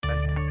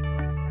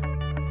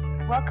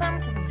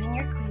Welcome to the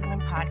Vineyard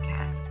Cleveland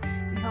podcast.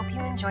 We hope you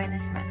enjoy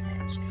this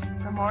message.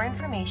 For more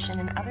information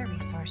and other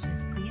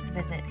resources, please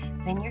visit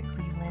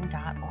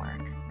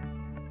vineyardcleveland.org.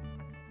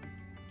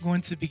 I'm going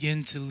to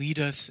begin to lead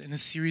us in a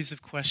series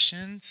of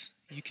questions.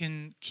 You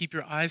can keep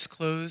your eyes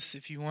closed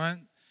if you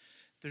want.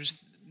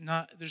 There's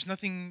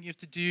nothing you have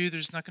to do.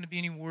 There's not going to be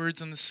any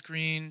words on the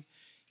screen.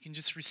 You can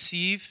just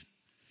receive.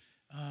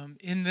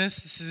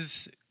 This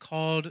is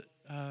called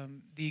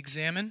the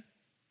Examine.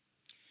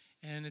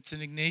 And it's an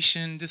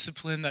Ignatian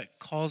discipline that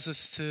calls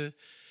us to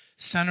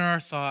center our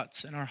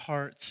thoughts and our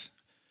hearts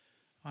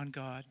on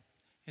God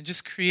and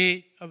just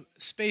create a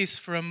space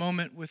for a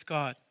moment with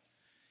God.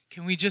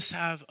 Can we just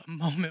have a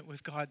moment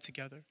with God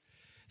together?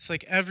 It's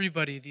like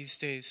everybody these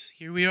days.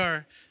 Here we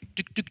are,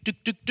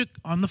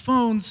 on the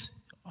phones.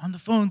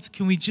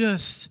 Can we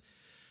just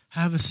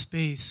have a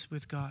space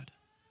with God?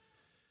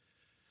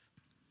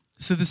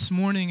 So this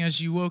morning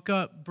as you woke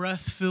up,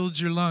 breath filled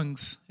your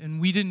lungs,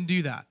 and we didn't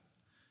do that.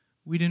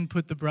 We didn't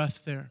put the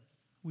breath there.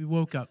 We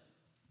woke up.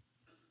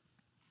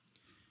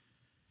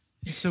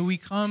 And so we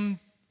come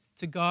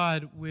to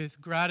God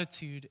with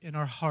gratitude in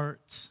our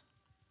hearts.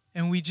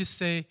 And we just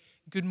say,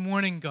 good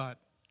morning, God.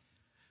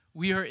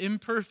 We are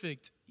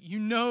imperfect. You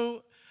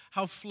know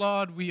how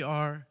flawed we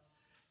are.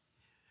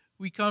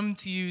 We come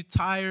to you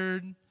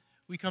tired.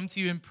 We come to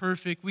you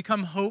imperfect. We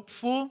come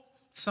hopeful.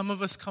 Some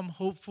of us come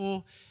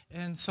hopeful,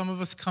 and some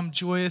of us come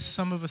joyous.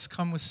 Some of us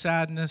come with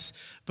sadness.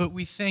 But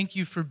we thank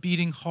you for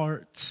beating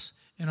hearts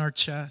in our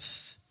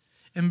chests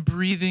and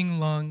breathing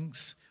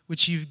lungs,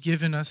 which you've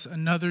given us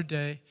another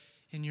day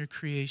in your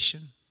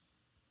creation.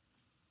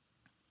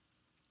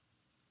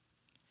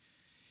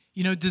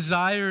 You know,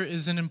 desire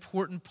is an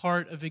important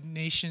part of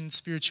Ignatian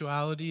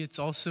spirituality. It's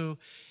also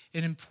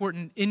an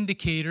important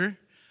indicator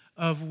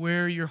of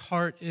where your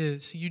heart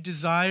is. You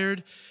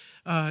desired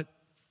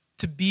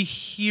to be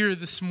here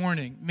this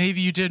morning. Maybe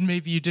you did,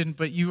 maybe you didn't,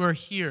 but you are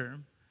here.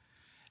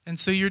 And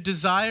so your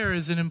desire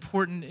is an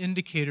important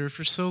indicator.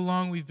 For so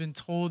long we've been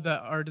told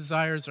that our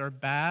desires are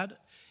bad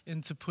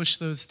and to push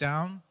those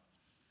down.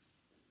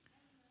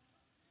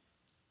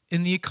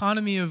 In the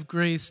economy of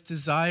grace,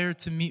 desire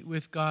to meet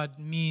with God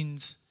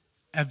means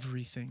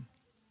everything.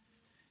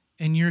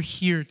 And you're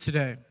here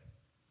today.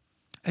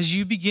 As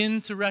you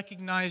begin to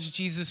recognize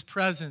Jesus'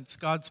 presence,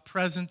 God's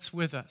presence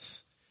with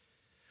us,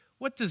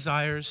 what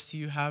desires do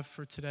you have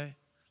for today?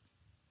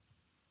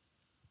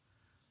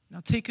 Now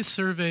take a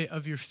survey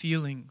of your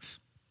feelings.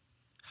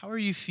 How are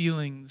you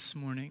feeling this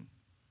morning?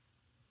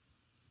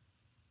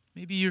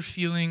 Maybe you're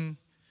feeling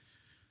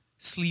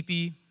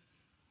sleepy.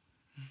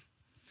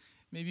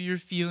 Maybe you're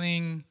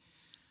feeling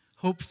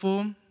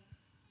hopeful.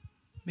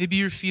 Maybe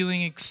you're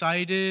feeling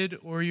excited,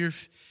 or you're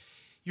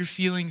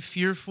feeling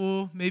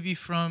fearful, maybe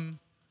from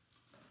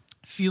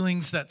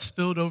feelings that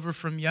spilled over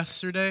from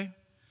yesterday.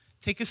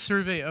 Take a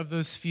survey of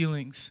those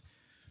feelings.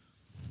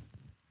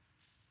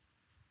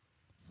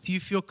 Do you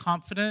feel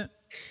confident?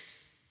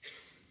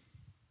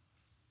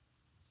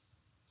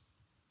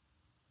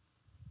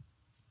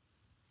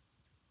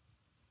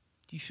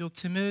 Do you feel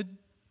timid?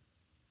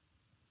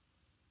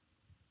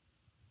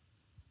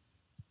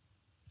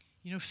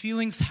 You know,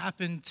 feelings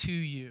happen to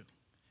you.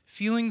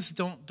 Feelings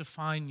don't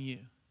define you.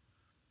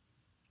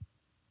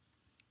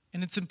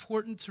 And it's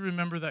important to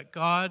remember that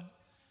God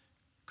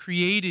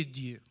created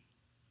you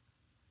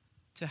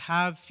to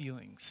have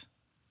feelings.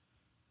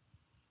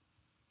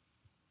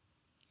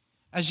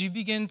 As you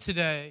begin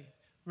today,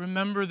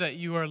 remember that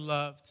you are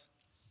loved.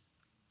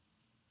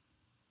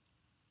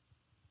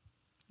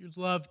 You're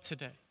loved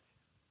today.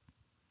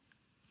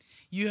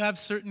 You have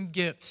certain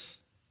gifts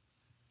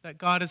that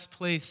God has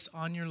placed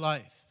on your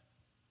life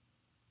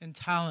and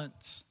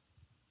talents.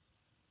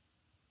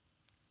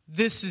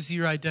 This is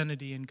your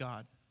identity in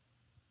God.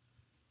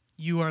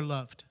 You are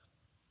loved.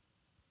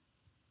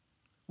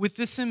 With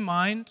this in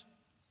mind,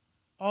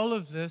 all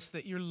of this,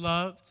 that you're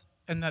loved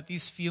and that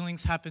these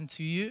feelings happen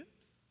to you,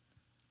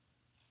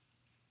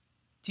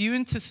 do you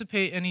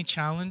anticipate any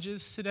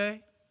challenges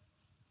today?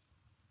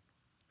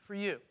 For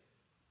you,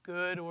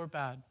 good or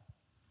bad?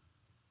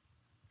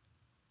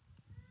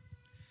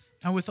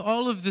 Now, with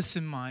all of this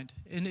in mind,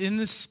 and in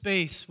this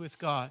space with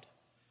God,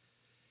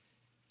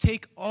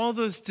 take all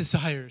those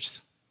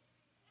desires,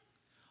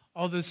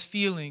 all those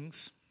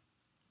feelings,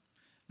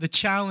 the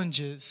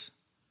challenges,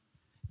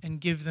 and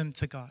give them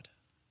to God.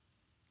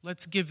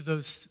 Let's give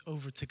those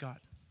over to God.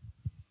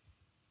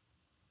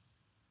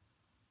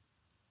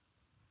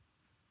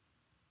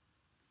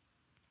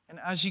 And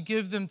as you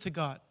give them to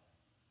God,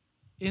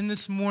 in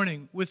this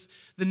morning, with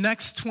the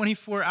next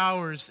 24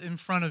 hours in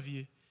front of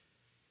you,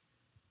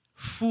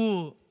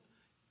 full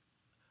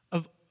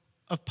of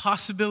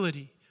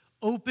possibility,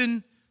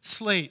 open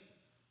slate,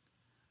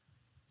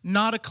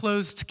 not a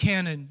closed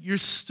canon, your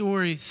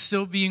story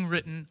still being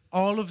written,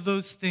 all of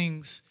those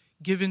things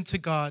given to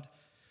God.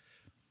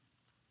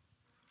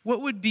 What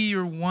would be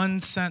your one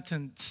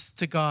sentence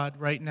to God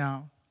right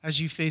now as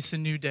you face a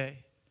new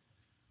day?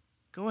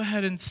 Go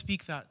ahead and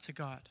speak that to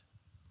God.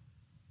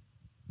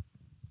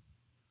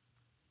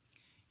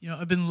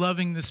 I've been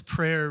loving this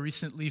prayer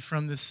recently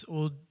from this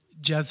old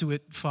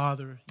Jesuit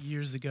father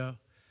years ago.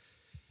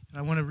 And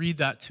I want to read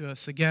that to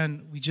us.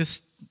 Again, we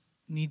just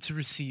need to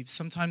receive.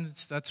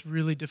 Sometimes that's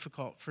really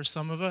difficult for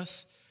some of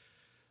us,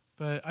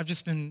 but I've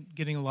just been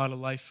getting a lot of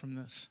life from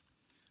this.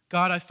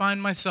 God, I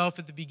find myself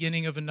at the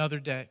beginning of another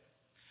day.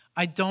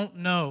 I don't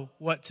know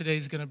what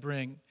today's going to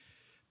bring.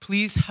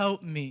 Please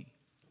help me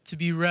to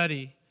be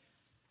ready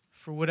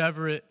for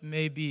whatever it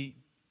may be.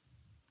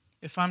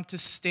 If I'm to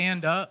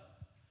stand up,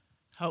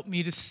 help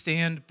me to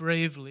stand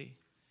bravely.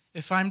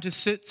 If I'm to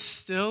sit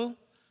still,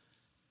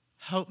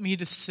 help me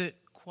to sit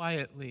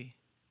quietly.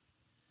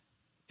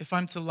 If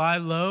I'm to lie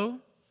low,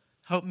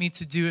 help me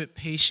to do it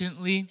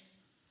patiently.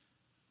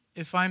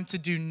 If I'm to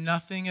do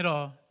nothing at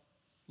all,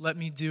 let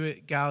me do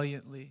it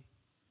gallantly.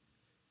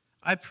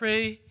 I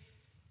pray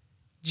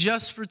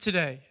just for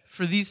today,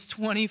 for these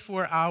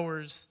 24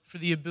 hours, for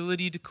the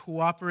ability to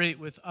cooperate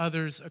with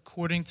others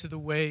according to the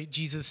way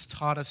Jesus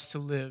taught us to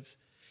live.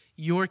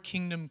 Your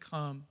kingdom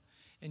come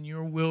and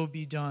your will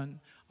be done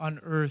on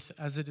earth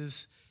as it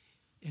is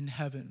in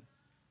heaven.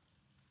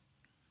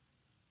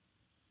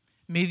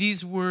 May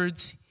these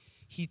words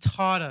he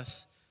taught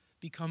us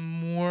become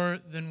more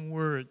than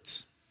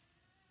words.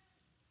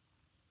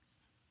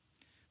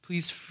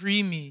 Please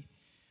free me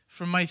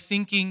from my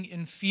thinking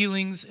and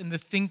feelings and the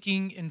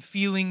thinking and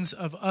feelings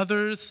of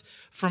others,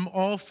 from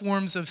all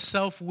forms of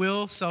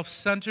self-will,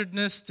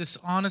 self-centeredness,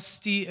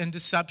 dishonesty, and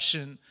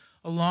deception,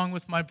 along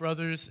with my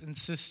brothers and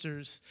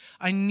sisters.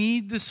 I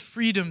need this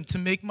freedom to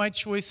make my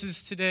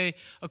choices today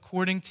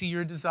according to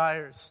your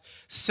desires.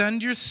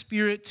 Send your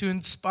Spirit to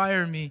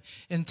inspire me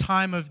in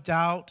time of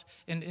doubt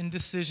and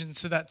indecision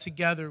so that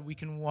together we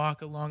can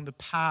walk along the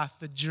path,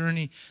 the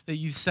journey that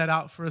you've set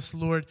out for us,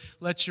 Lord.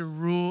 Let your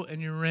rule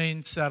and your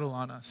reign settle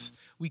on us.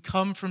 We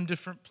come from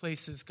different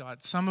places,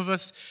 God. Some of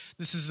us,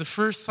 this is the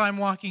first time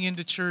walking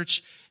into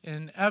church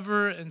and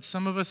ever, and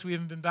some of us, we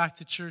haven't been back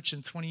to church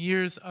in 20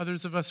 years.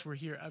 Others of us, we're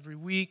here every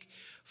week.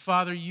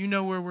 Father, you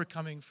know where we're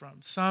coming from.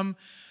 Some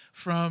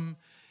from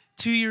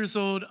 2 years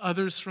old,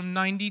 others from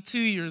 92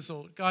 years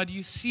old. God,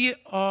 you see it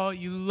all.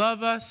 You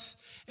love us,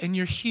 and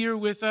you're here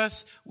with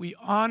us. We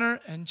honor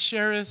and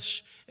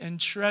cherish and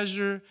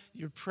treasure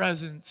your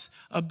presence.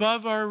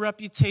 Above our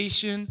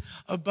reputation,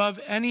 above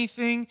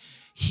anything,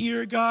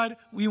 here, God,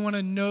 we want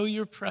to know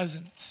your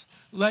presence.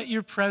 Let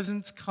your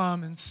presence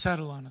come and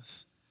settle on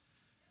us.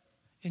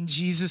 In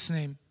Jesus'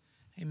 name,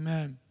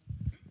 amen.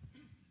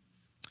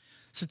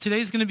 So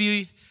today's going to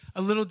be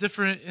a little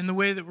different in the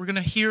way that we're going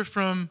to hear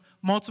from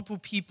multiple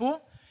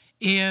people.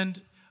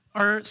 And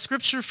our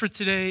scripture for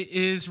today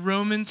is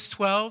Romans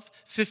 12,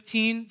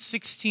 15,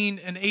 16,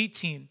 and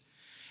 18.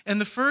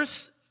 And the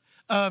first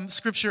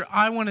scripture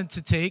I wanted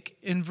to take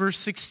in verse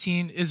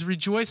 16 is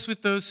rejoice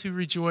with those who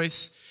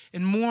rejoice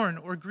and mourn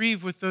or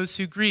grieve with those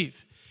who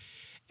grieve.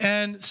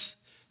 And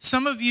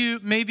some of you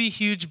may be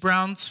huge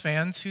Browns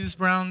fans. Who's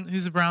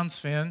a Browns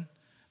fan?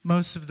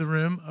 Most of the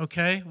room,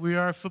 okay? We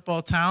are a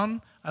football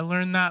town. I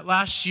learned that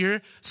last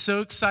year.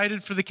 So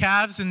excited for the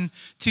Cavs in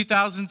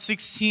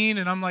 2016.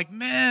 And I'm like,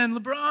 man,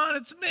 LeBron,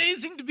 it's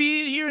amazing to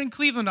be here in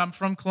Cleveland. I'm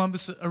from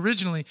Columbus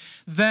originally.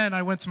 Then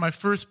I went to my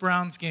first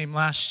Browns game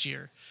last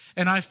year.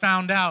 And I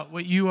found out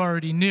what you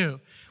already knew.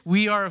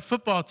 We are a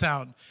football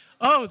town.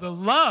 Oh, the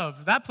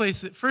love. That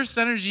place at First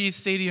Energy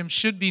Stadium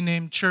should be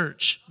named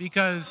church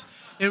because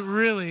it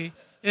really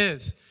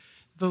is.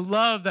 The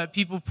love that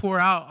people pour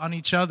out on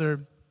each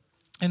other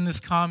in this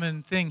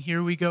common thing.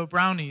 Here we go,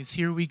 brownies.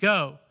 Here we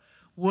go.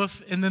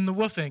 Woof, and then the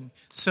woofing.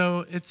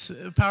 So it's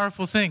a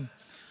powerful thing.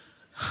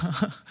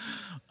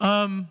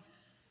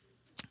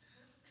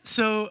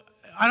 So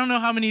I don't know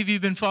how many of you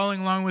have been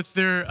following along with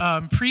their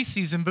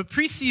preseason, but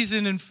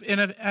preseason in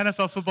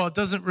NFL football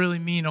doesn't really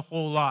mean a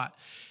whole lot,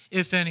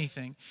 if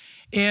anything.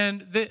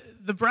 And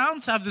the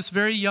Browns have this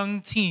very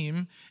young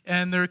team,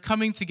 and they're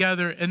coming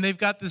together, and they've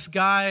got this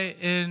guy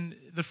in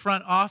the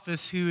front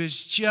office who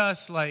is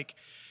just like,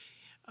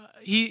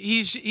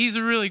 he's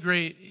a really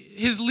great,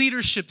 his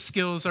leadership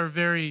skills are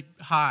very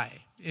high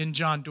in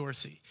John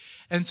Dorsey.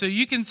 And so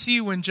you can see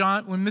when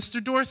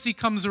Mr. Dorsey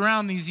comes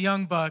around these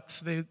young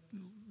bucks,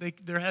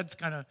 their heads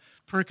kind of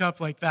perk up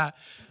like that.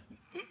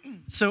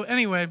 So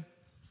anyway,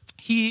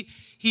 he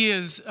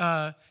has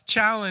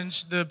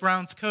challenged the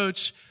Browns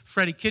coach,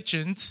 Freddie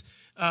Kitchens,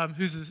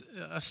 who's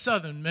a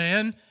Southern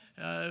man,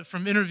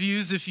 from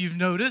interviews, if you've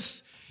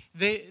noticed.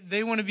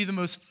 They want to be the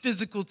most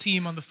physical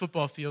team on the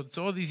football field.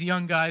 So all these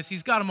young guys,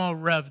 he's got them all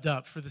revved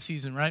up for the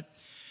season, right?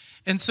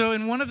 And so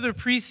in one of their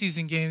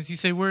preseason games, you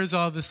say, where is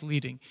all this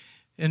leading?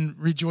 And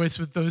rejoice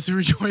with those who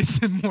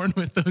rejoice and mourn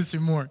with those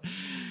who mourn.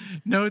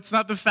 No, it's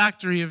not the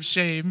factory of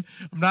shame.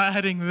 I'm not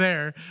heading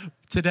there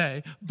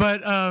today.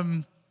 But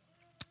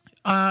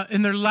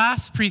in their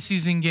last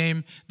preseason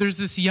game, there's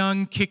this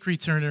young kick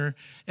returner,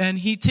 and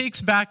he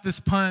takes back this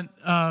punt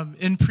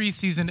in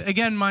preseason.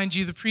 Again, mind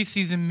you, the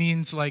preseason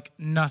means like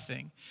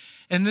nothing.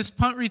 And this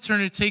punt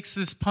returner takes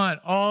this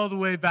punt all the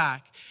way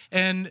back.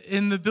 And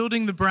in the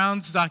Building the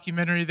Browns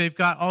documentary, they've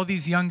got all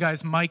these young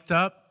guys mic'd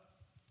up.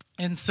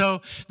 And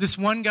so this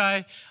one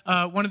guy,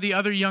 one of the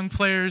other young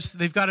players,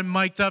 they've got him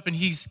mic'd up, and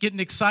he's getting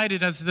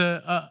excited as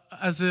the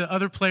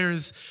other player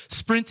is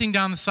sprinting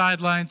down the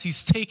sidelines.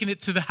 He's taking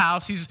it to the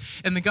house.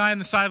 And the guy on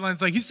the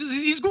sidelines like,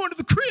 he's going to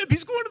the crib.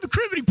 He's going to the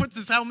crib, and he puts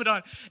his helmet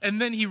on.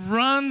 And then he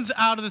runs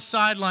out of the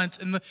sidelines.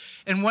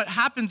 And what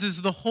happens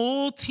is the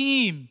whole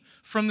team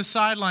from the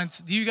sidelines,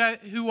 do you guys,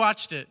 who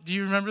watched it? Do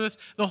you remember this?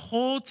 The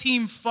whole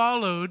team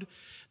followed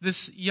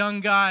this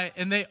young guy,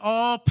 and they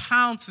all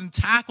pounce and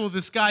tackle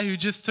this guy who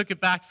just took it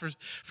back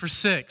for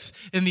 6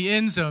 in the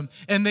end zone,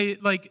 and they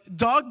like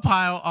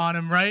dogpile on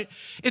him, right?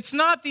 It's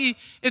not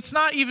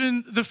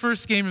even the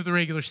first game of the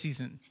regular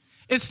season.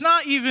 It's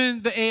not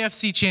even the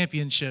AFC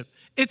Championship.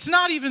 It's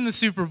not even the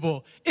Super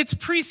Bowl. It's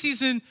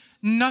preseason.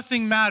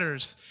 Nothing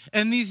matters.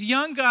 And these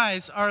young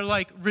guys are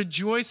like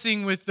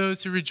rejoicing with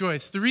those who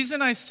rejoice. The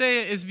reason I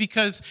say it is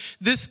because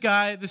this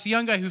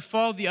young guy who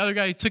followed the other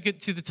guy who took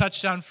it to the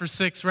touchdown for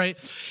 6, right?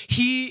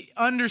 He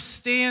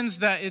understands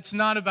that it's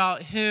not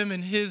about him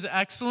and his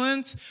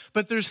excellence,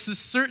 but there's this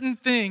certain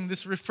thing,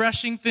 this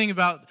refreshing thing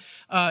about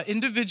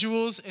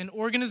individuals and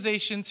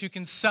organizations who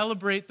can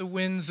celebrate the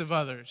wins of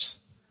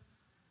others.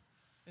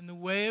 And the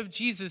way of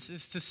Jesus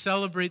is to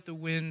celebrate the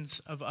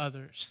wins of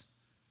others.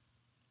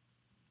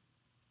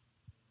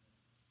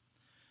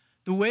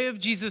 The way of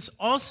Jesus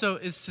also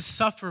is to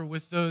suffer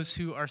with those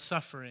who are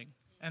suffering.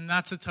 And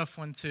that's a tough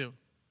one too.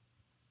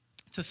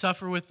 To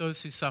suffer with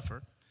those who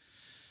suffer.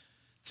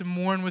 To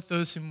mourn with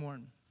those who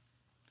mourn.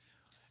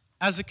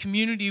 As a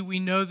community, we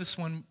know this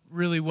one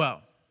really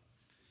well.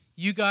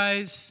 You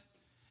guys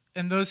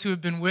and those who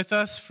have been with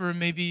us for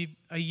maybe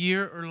a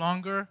year or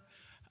longer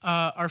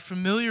are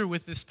familiar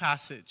with this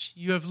passage.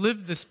 You have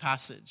lived this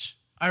passage.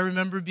 I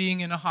remember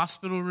being in a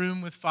hospital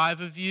room with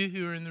 5 of you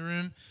who are in the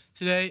room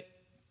today,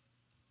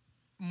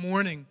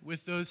 mourning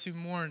with those who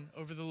mourn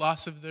over the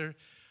loss of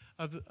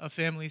a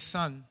family's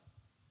son,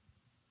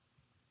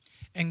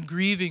 and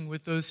grieving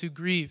with those who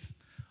grieve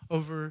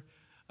over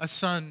a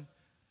son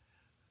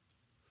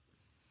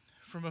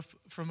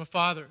from a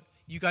father.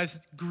 You guys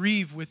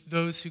grieve with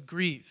those who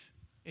grieve,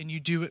 and you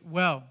do it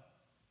well.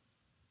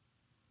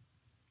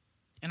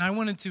 And I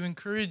wanted to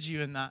encourage you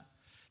in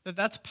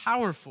that's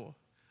powerful.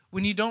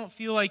 When you don't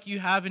feel like you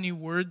have any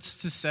words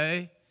to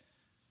say,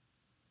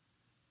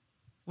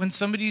 when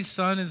somebody's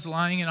son is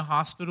lying in a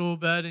hospital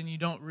bed and you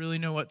don't really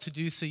know what to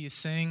do, so you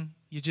sing,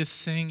 you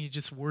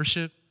just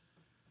worship.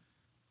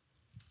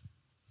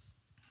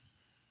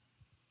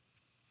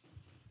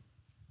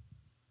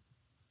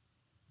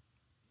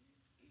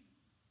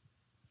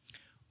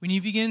 When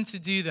you begin to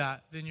do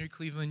that, Vineyard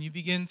Cleveland, you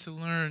begin to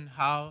learn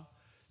how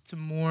to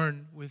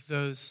mourn with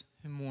those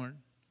who mourn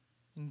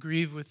and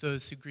grieve with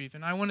those who grieve.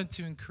 And I wanted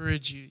to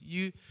encourage you.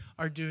 You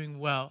are doing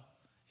well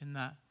in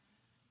that.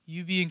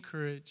 You be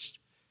encouraged.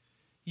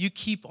 You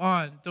keep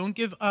on. Don't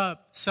give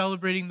up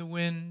celebrating the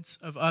wins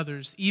of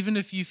others. Even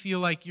if you feel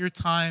like your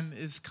time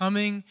is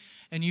coming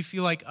and you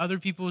feel like other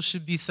people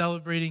should be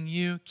celebrating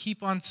you,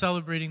 keep on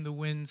celebrating the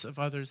wins of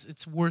others.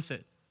 It's worth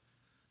it.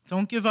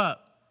 Don't give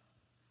up.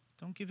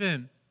 Don't give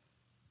in.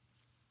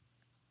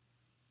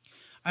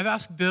 I've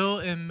asked Bill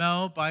and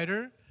Mel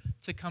Biter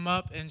to come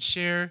up and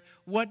share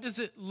what does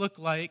it look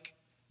like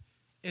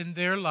in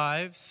their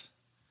lives.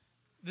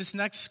 This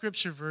next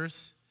scripture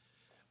verse,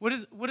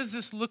 what does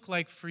this look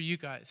like for you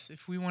guys?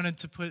 If we wanted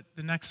to put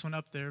the next one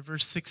up there,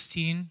 verse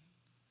 16.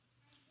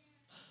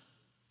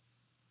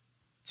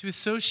 To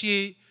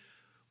associate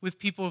with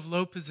people of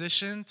low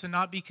position, to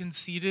not be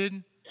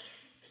conceited.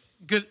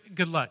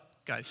 Good luck,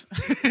 guys.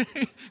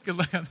 Good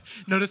luck.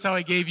 Notice how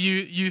I gave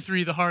you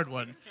 3 the hard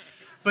one.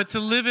 But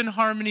to live in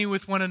harmony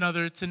with one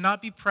another, to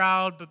not be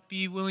proud, but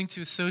be willing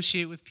to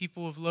associate with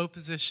people of low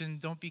position.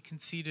 Don't be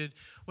conceited.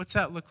 What's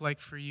that look like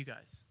for you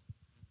guys?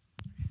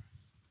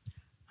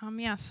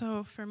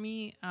 So for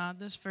me,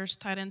 this verse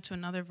tied into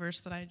another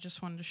verse that I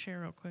just wanted to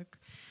share real quick.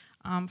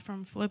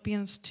 From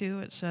Philippians 2,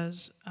 it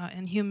says,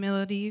 in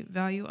humility,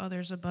 value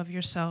others above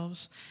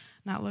yourselves,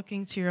 not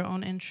looking to your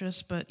own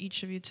interests, but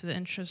each of you to the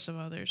interests of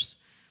others.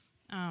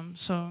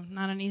 So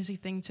not an easy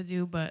thing to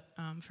do, but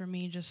for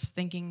me, just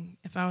thinking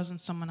if I was in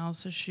someone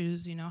else's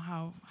shoes,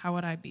 how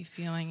would I be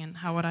feeling and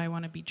how would I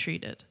want to be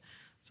treated?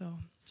 So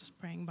just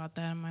praying about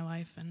that in my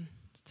life and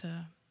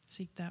to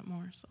seek that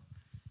more. So.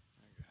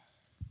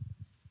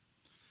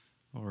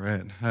 All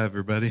right. Hi,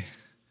 everybody.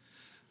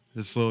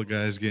 This little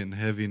guy's getting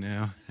heavy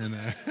now, and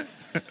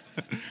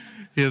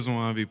he doesn't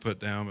want to be put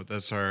down, but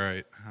that's all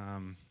right.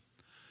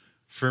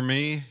 For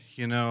me,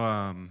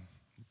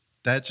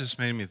 that just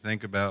made me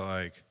think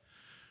about,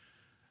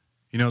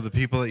 the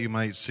people that you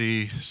might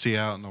see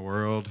out in the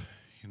world,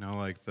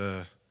 like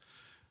the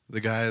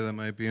guy that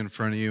might be in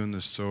front of you in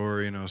the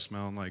store,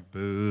 smelling like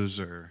booze,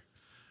 or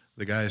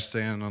the guy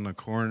standing on the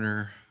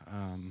corner,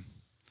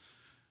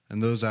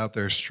 and those out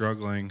there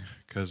struggling,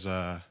 because,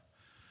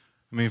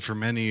 for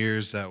many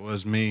years that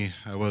was me.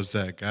 I was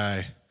that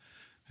guy.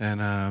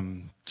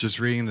 And just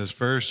reading this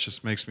verse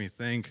just makes me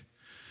think,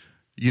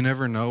 you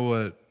never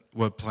know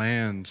what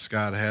plans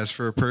God has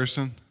for a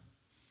person.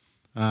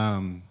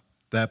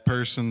 That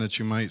person that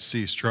you might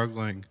see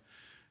struggling,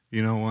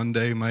 one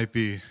day might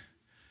be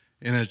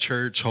in a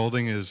church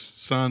holding his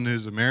son,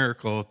 who's a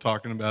miracle,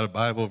 talking about a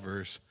Bible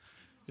verse.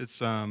 It's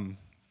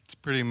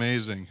pretty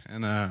amazing,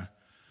 and it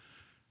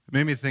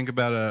made me think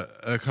about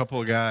a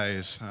couple of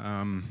guys.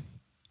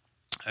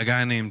 A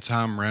guy named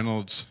Tom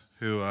Reynolds,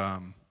 who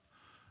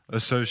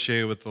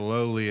associated with the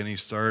lowly, and he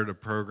started a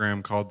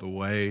program called The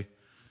Way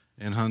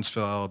in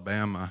Huntsville,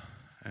 Alabama.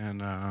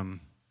 And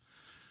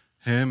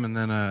him, and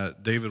then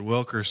David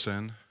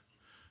Wilkerson,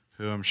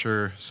 who I'm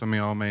sure some of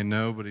y'all may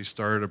know, but he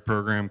started a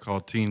program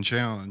called Teen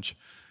Challenge.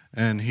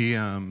 And he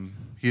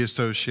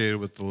associated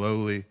with the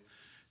lowly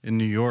in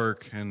New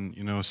York,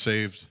 and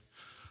saved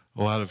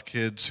a lot of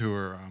kids who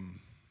are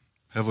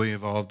heavily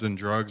involved in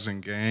drugs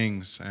and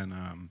gangs.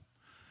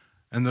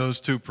 And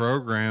those two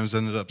programs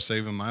ended up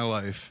saving my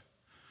life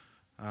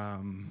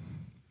and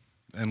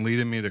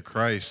leading me to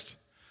Christ.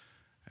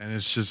 And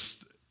it's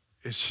just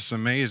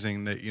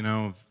amazing that,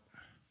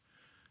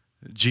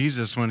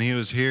 Jesus, when he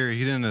was here, he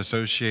didn't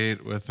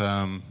associate with,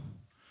 the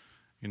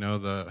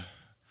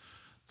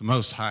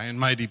most high and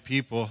mighty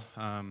people.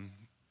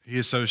 He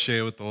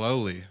associated with the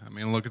lowly. I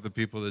mean, look at the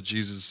people that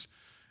Jesus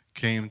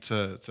came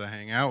to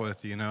hang out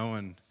with,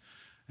 and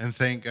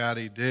thank God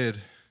he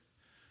did,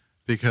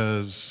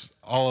 because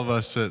all of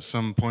us at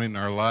some point in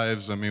our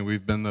lives,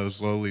 we've been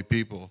those lowly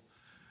people,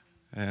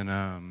 and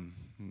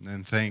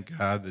thank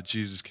God that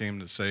Jesus came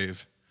to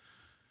save.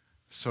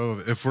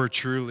 So if we're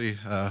truly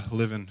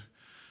living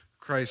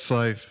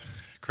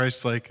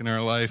Christ-like in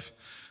our life,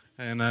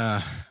 and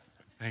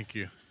thank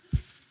you,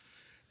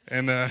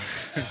 and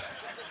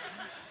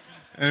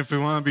and if we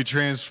want to be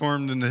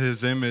transformed into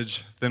His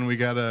image, then we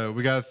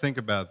gotta think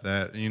about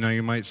that. You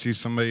might see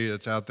somebody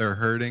that's out there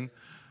hurting,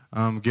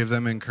 give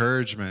them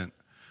encouragement,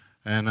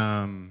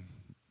 and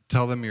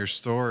tell them your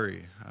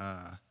story.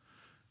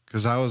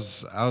 Because I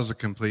was a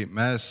complete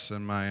mess,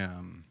 and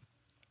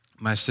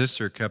my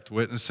sister kept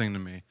witnessing to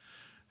me,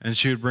 and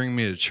she would bring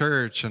me to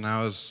church, and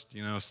I was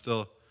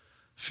still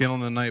feeling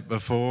the night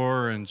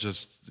before, and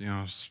just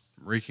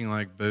reeking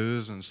like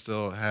booze, and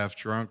still half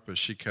drunk. But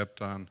she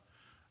kept on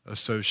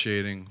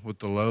associating with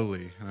the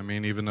lowly.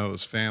 Even though it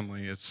was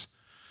family,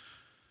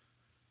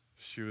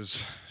 she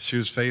was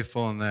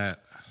faithful in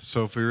that.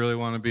 So if we really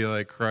want to be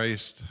like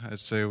Christ, I'd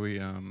say we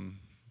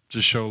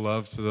just show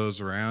love to those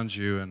around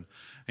you, and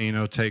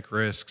take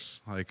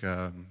risks like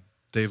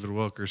David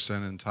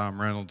Wilkerson and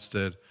Tom Reynolds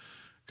did,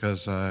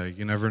 because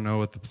you never know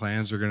what the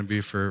plans are going to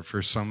be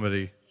for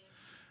somebody.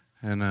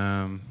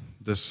 And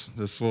this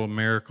little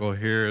miracle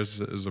here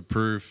is a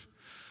proof,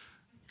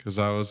 because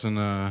I was in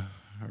a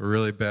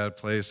really bad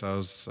place. I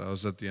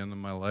was at the end of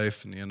my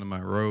life and the end of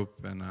my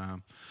rope,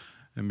 and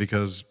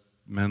because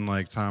men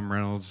like Tom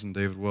Reynolds and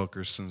David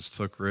Wilkerson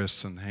took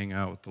risks and hang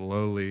out with the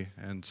lowly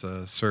and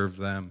to serve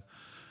them,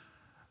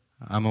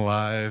 I'm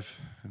alive,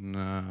 and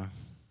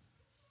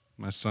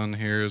my son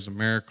here is a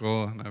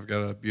miracle, and I've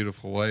got a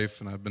beautiful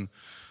wife, and I've been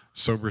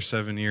sober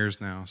 7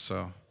 years now.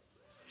 So,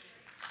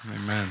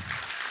 amen.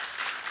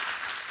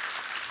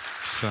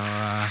 So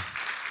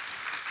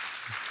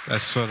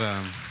that's what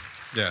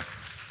yeah.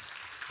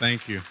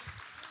 Thank you.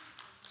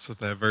 That's what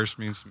that verse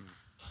means to me.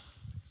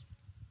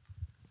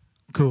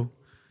 Cool.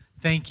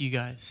 Thank you,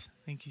 guys.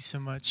 Thank you so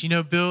much.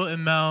 Bill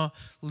and Mel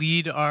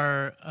lead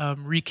our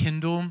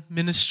Rekindle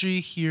ministry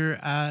here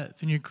at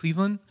Vineyard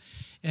Cleveland,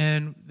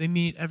 and they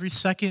meet every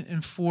second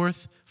and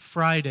fourth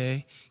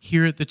Friday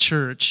here at the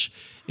church.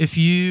 If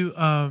you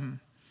are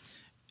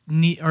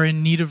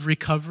in need of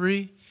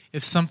recovery,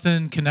 if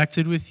something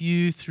connected with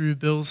you through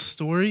Bill's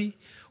story,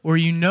 or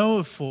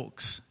of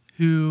folks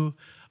who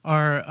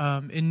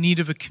are in need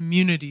of a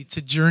community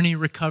to journey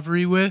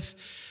recovery with,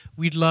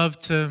 we'd love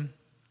to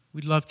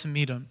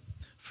meet them,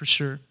 for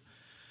sure.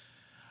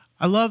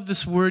 I love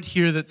this word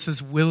here that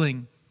says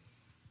willing.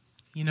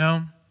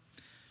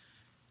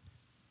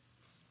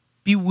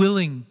 Be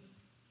willing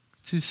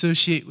to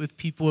associate with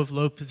people of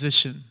low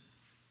position.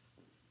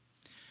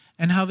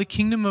 And how the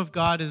kingdom of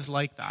God is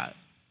like that.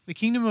 The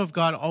kingdom of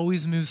God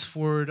always moves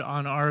forward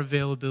on our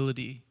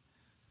availability.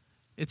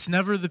 It's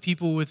never the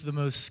people with the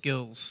most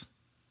skills.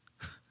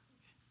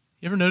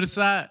 You ever notice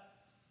that?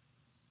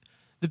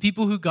 The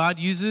people who God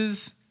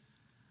uses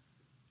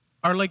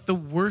are like the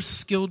worst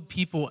skilled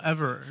people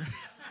ever.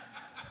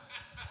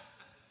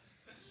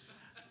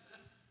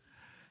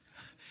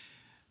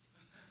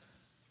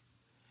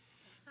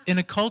 In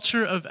a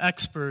culture of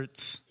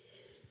experts,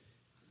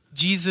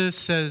 Jesus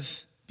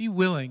says, be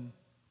willing.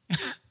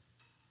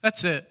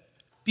 That's it.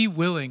 Be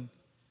willing.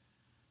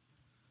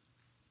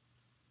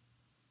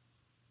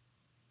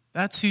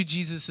 That's who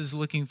Jesus is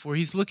looking for.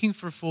 He's looking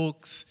for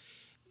folks,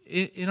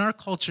 in our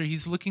culture,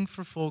 he's looking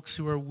for folks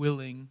who are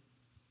willing,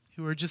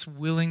 who are just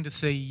willing to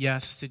say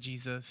yes to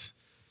Jesus.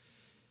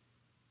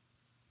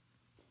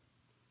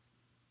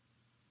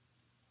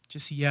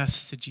 Just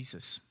yes to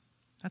Jesus.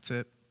 That's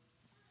it.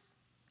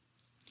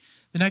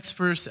 The next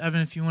verse, Evan,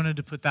 if you wanted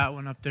to put that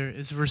one up there,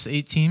 is verse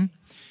 18.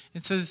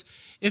 It says,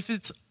 if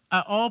it's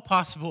at all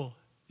possible,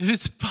 if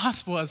it's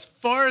possible, as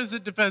far as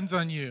it depends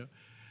on you,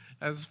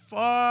 as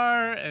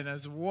far and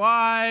as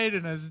wide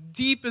and as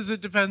deep as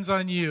it depends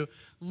on you.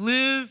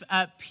 Live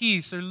at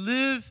peace, or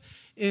live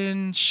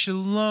in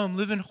shalom,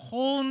 live in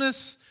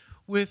wholeness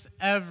with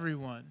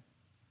everyone.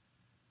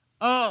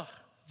 Oh,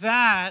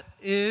 that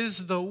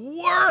is the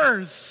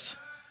worst.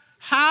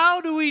 How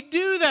do we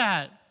do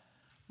that?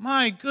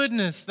 My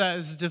goodness, that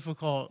is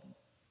difficult.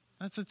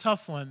 That's a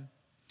tough one.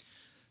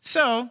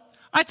 So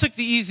I took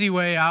the easy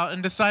way out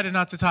and decided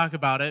not to talk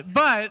about it,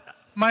 but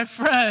my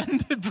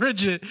friend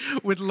Bridget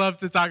would love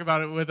to talk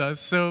about it with us.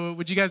 So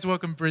would you guys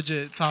welcome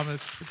Bridget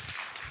Thomas?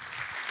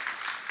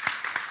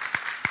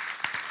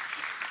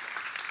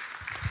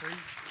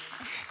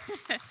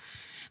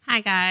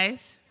 Hi,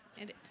 guys.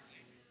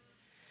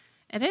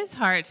 It is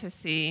hard to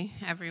see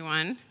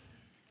everyone.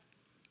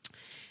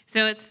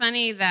 So it's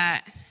funny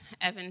that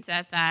Evan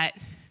said that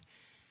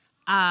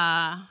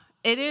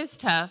it is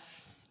tough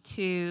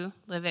to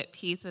live at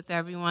peace with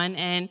everyone,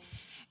 and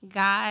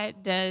God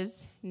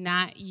does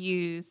not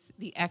use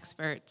the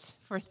experts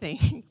for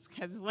things.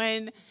 Because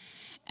when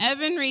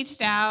Evan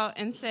reached out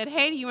and said,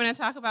 hey, do you want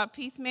to talk about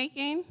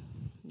peacemaking?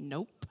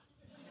 Nope.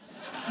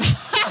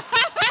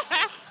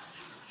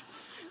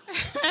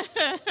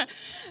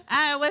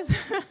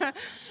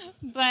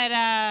 But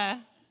I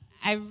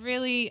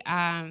really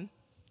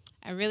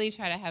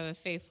try to have a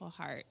faithful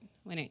heart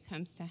when it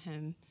comes to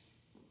him,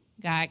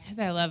 God, because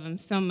I love him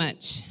so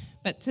much.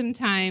 But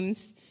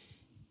sometimes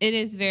it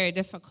is very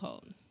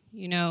difficult.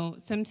 You know,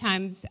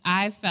 sometimes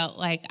I felt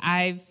like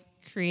I've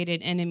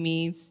created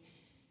enemies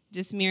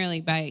just merely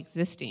by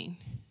existing,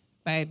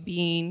 by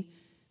being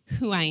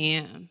who I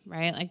am,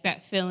 right? Like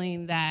that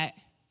feeling that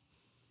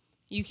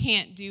you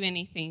can't do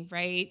anything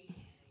right.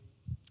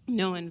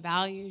 No one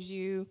values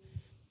you.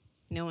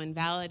 No one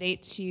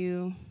validates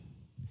you.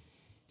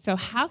 So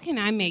how can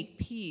I make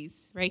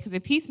peace, right? Because a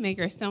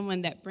peacemaker is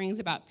someone that brings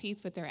about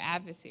peace with their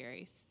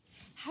adversaries.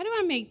 How do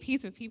I make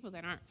peace with people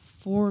that aren't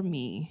for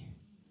me?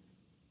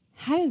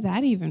 How does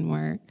that even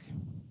work?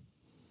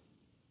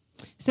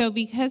 So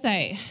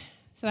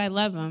I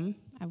love him.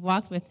 I've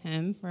walked with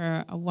him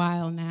for a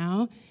while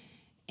now.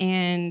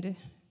 And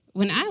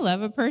when I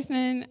love a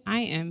person,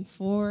 I am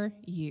for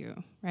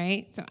you,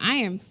 right? So I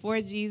am for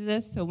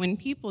Jesus. So when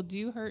people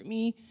do hurt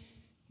me,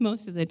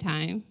 most of the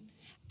time,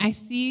 I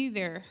see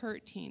they're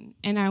hurting,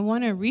 and I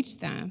want to reach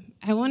them.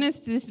 I want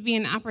this to be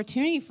an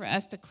opportunity for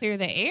us to clear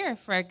the air,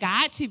 for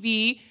God to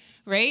be,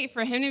 right,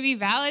 for him to be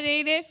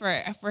validated,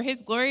 for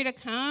his glory to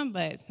come,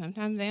 but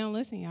sometimes they don't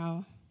listen,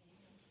 y'all.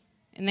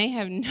 And they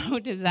have no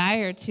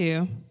desire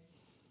to.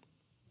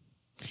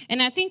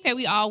 And I think that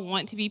we all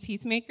want to be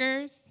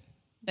peacemakers,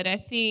 but I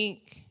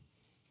think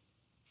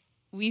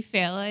we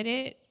fail at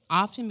it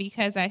often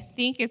because I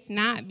think it's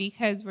not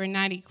because we're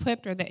not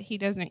equipped or that he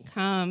doesn't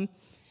come.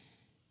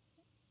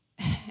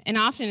 And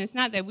often it's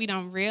not that we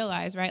don't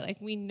realize, right? Like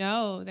we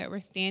know that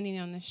we're standing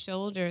on the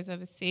shoulders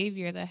of a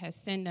Savior that has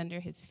sinned under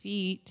his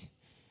feet.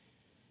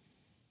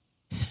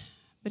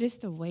 But it's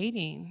the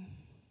waiting.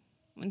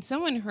 When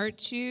someone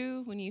hurts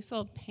you, when you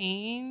feel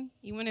pain,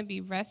 you want to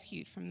be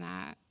rescued from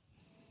that.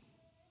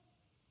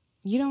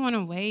 You don't want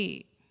to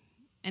wait.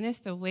 And it's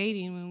the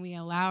waiting when we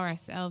allow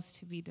ourselves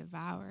to be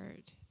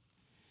devoured,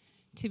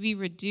 to be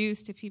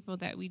reduced to people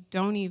that we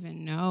don't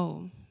even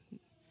know,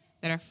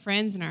 that our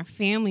friends and our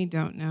family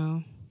don't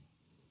know.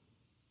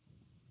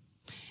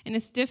 And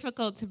it's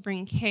difficult to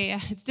bring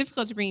chaos. It's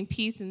difficult to bring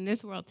peace in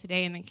this world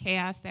today in the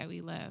chaos that we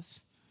live.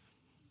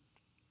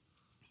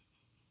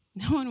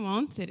 No one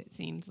wants it, it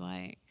seems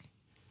like.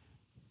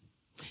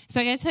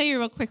 So I got to tell you a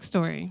real quick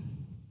story.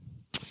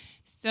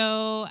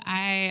 So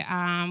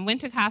I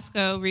went to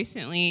Costco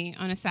recently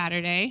on a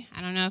Saturday.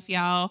 I don't know if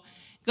y'all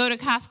go to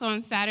Costco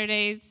on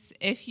Saturdays.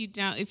 If you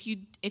don't, if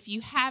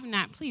you have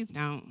not, please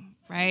don't.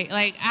 Right?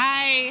 Like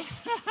I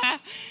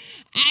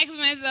ask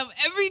myself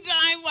every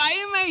time, why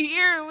am I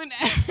here when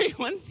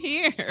everyone's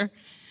here?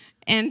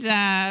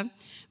 And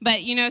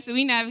but you know, so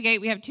we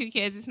navigate. We have 2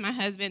 kids. It's my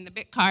husband, the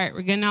big cart.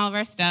 We're getting all of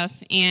our stuff,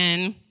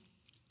 and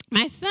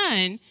my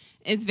son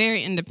is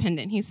very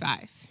independent. He's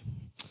 5.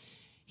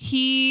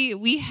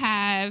 We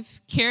have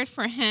cared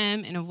for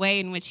him in a way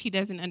in which he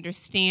doesn't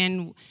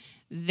understand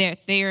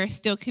that there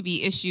still could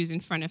be issues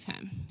in front of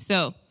him.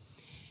 So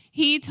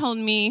he told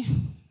me,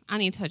 I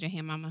need to hold your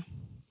hand, Mama.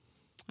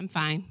 I'm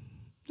fine.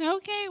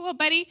 Okay, well,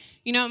 buddy,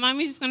 you know,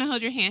 Mommy's just going to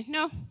hold your hand.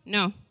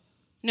 No,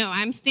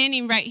 I'm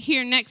standing right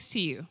here next to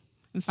you.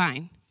 I'm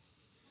fine.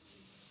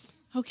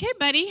 Okay,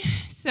 buddy.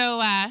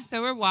 So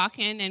we're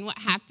walking, and what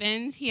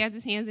happens? He has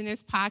his hands in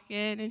his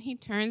pocket, and he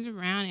turns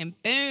around,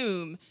 and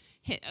boom,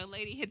 a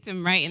lady hits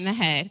him right in the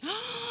head.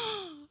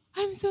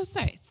 I'm so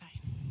sorry. It's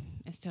fine.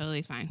 It's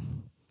totally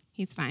fine.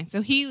 He's fine.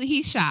 So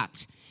he's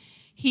shocked.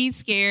 He's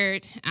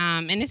scared,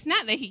 and it's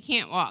not that he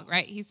can't walk,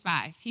 right? He's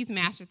 5. He's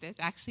mastered this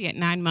actually at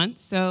 9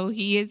 months, so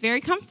he is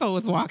very comfortable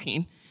with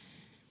walking.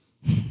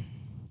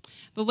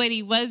 But what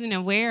he wasn't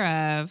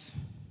aware of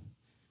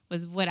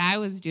was what I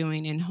was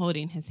doing in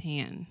holding his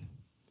hand.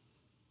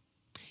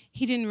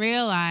 He didn't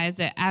realize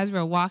that as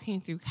we're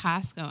walking through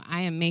Costco,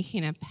 I am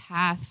making a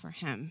path for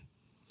him.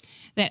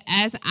 that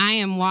as I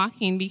am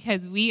walking,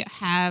 because we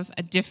have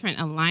a different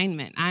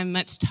alignment, I'm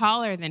much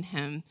taller than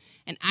him,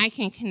 and I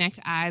can connect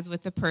eyes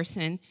with the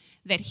person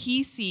that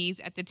he sees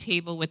at the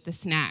table with the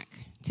snack,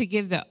 to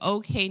give the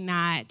okay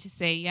nod, to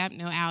say, yep,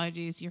 no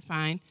allergies, you're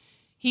fine.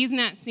 He's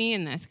not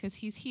seeing this because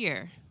he's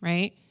here,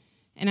 right?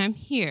 And I'm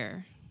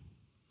here.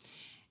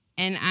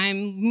 And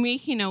I'm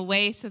making a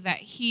way so that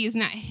he is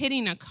not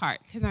hitting a cart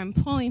because I'm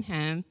pulling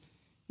him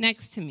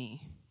next to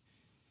me.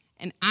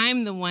 And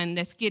I'm the one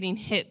that's getting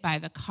hit by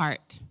the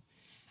cart.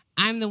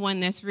 I'm the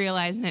one that's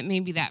realizing that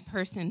maybe that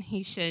person,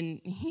 he's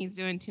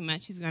doing too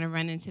much, he's going to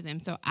run into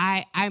them. So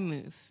I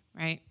move,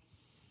 right?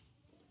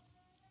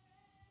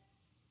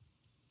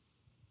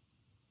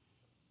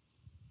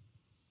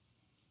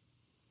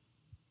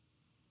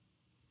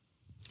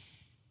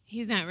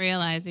 He's not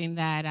realizing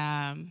that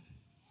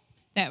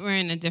that we're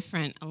in a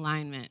different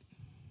alignment.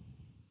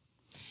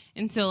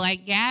 And so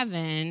like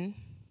Gavin,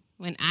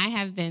 when I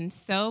have been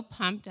so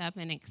pumped up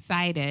and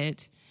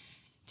excited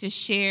to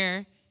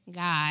share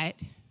God,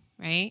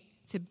 right,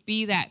 to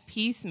be that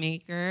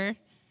peacemaker,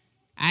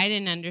 I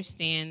didn't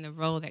understand the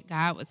role that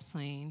God was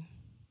playing.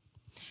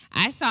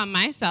 I saw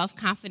myself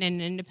confident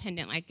and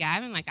independent like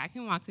Gavin, like I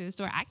can walk through the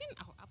store. I know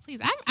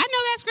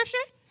that scripture.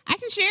 I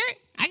can share it.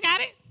 I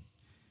got it.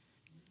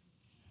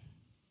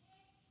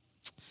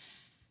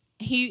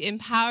 He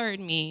empowered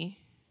me,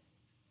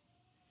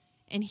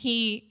 and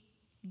he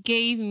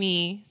gave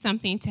me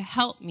something to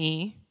help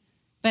me,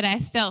 but I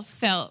still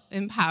felt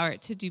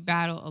empowered to do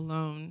battle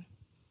alone.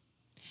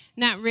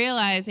 Not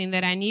realizing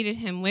that I needed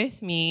him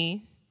with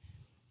me,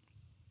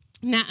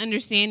 not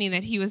understanding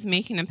that he was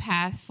making a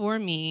path for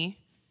me,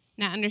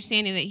 not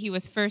understanding that he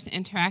was first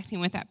interacting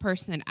with that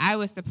person that I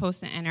was supposed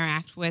to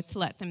interact with to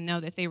let them know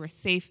that they were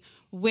safe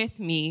with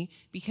me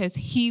because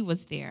he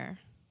was there.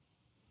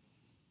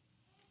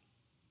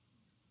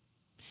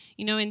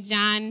 You know, in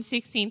John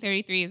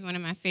 16:33 is one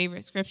of my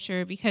favorite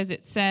scripture because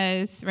it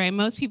says, right,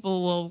 most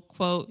people will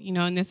quote, you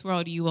know, in this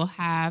world you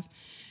have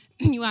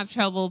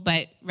trouble,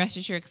 but rest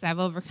assured because I've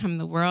overcome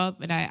the world.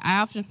 But I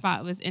often thought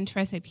it was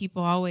interesting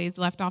people always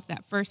left off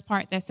that first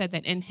part that said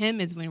that in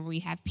him is when we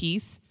have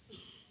peace.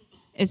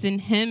 It's in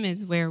him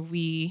is where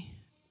we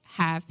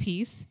have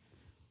peace.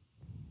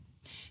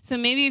 So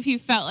maybe if you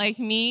felt like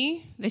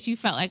me, that you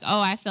felt like,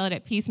 oh, I failed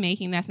at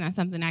peacemaking, that's not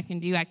something I can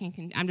do.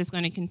 I'm just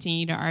going to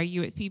continue to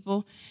argue with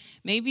people.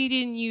 Maybe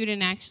you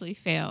didn't actually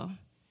fail.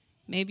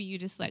 Maybe you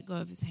just let go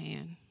of his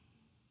hand.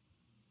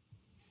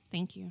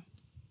 Thank you.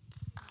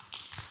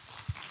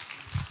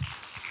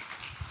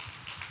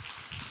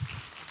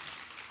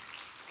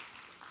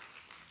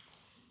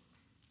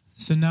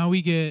 So now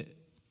we get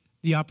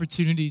the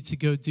opportunity to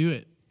go do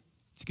it,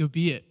 to go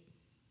be it,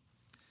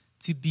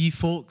 to be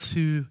folks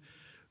who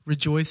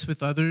rejoice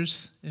with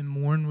others and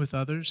mourn with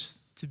others,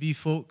 to be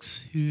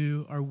folks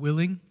who are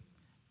willing,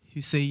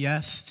 who say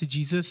yes to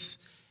Jesus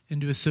and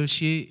to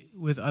associate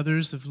with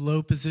others of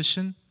low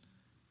position,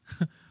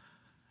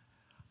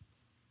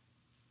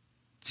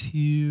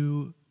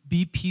 to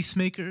be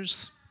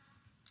peacemakers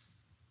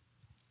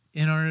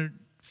in our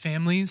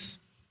families,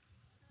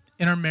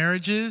 in our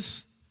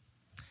marriages,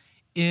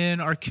 in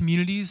our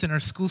communities, in our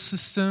school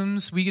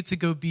systems. We get to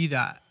go be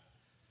that.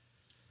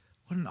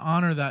 What an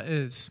honor that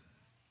is.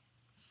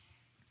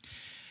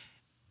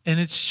 And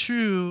it's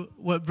true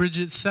what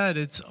Bridget said.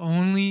 It's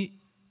only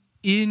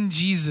in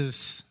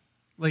Jesus,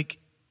 like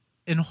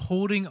in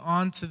holding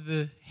on to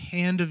the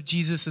hand of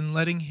Jesus and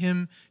letting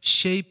him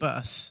shape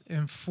us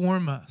and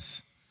form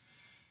us,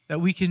 that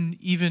we can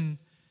even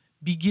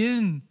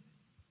begin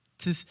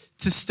to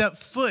step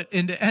foot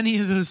into any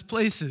of those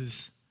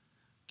places.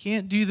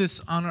 Can't do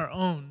this on our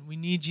own. We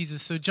need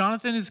Jesus. So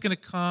Jonathan is going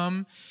to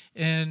come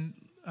and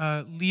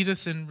lead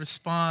us in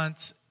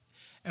response.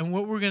 And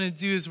what we're going to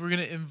do is we're going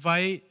to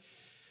invite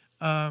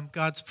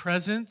God's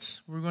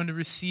presence. We're going to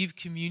receive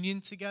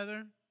communion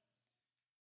together.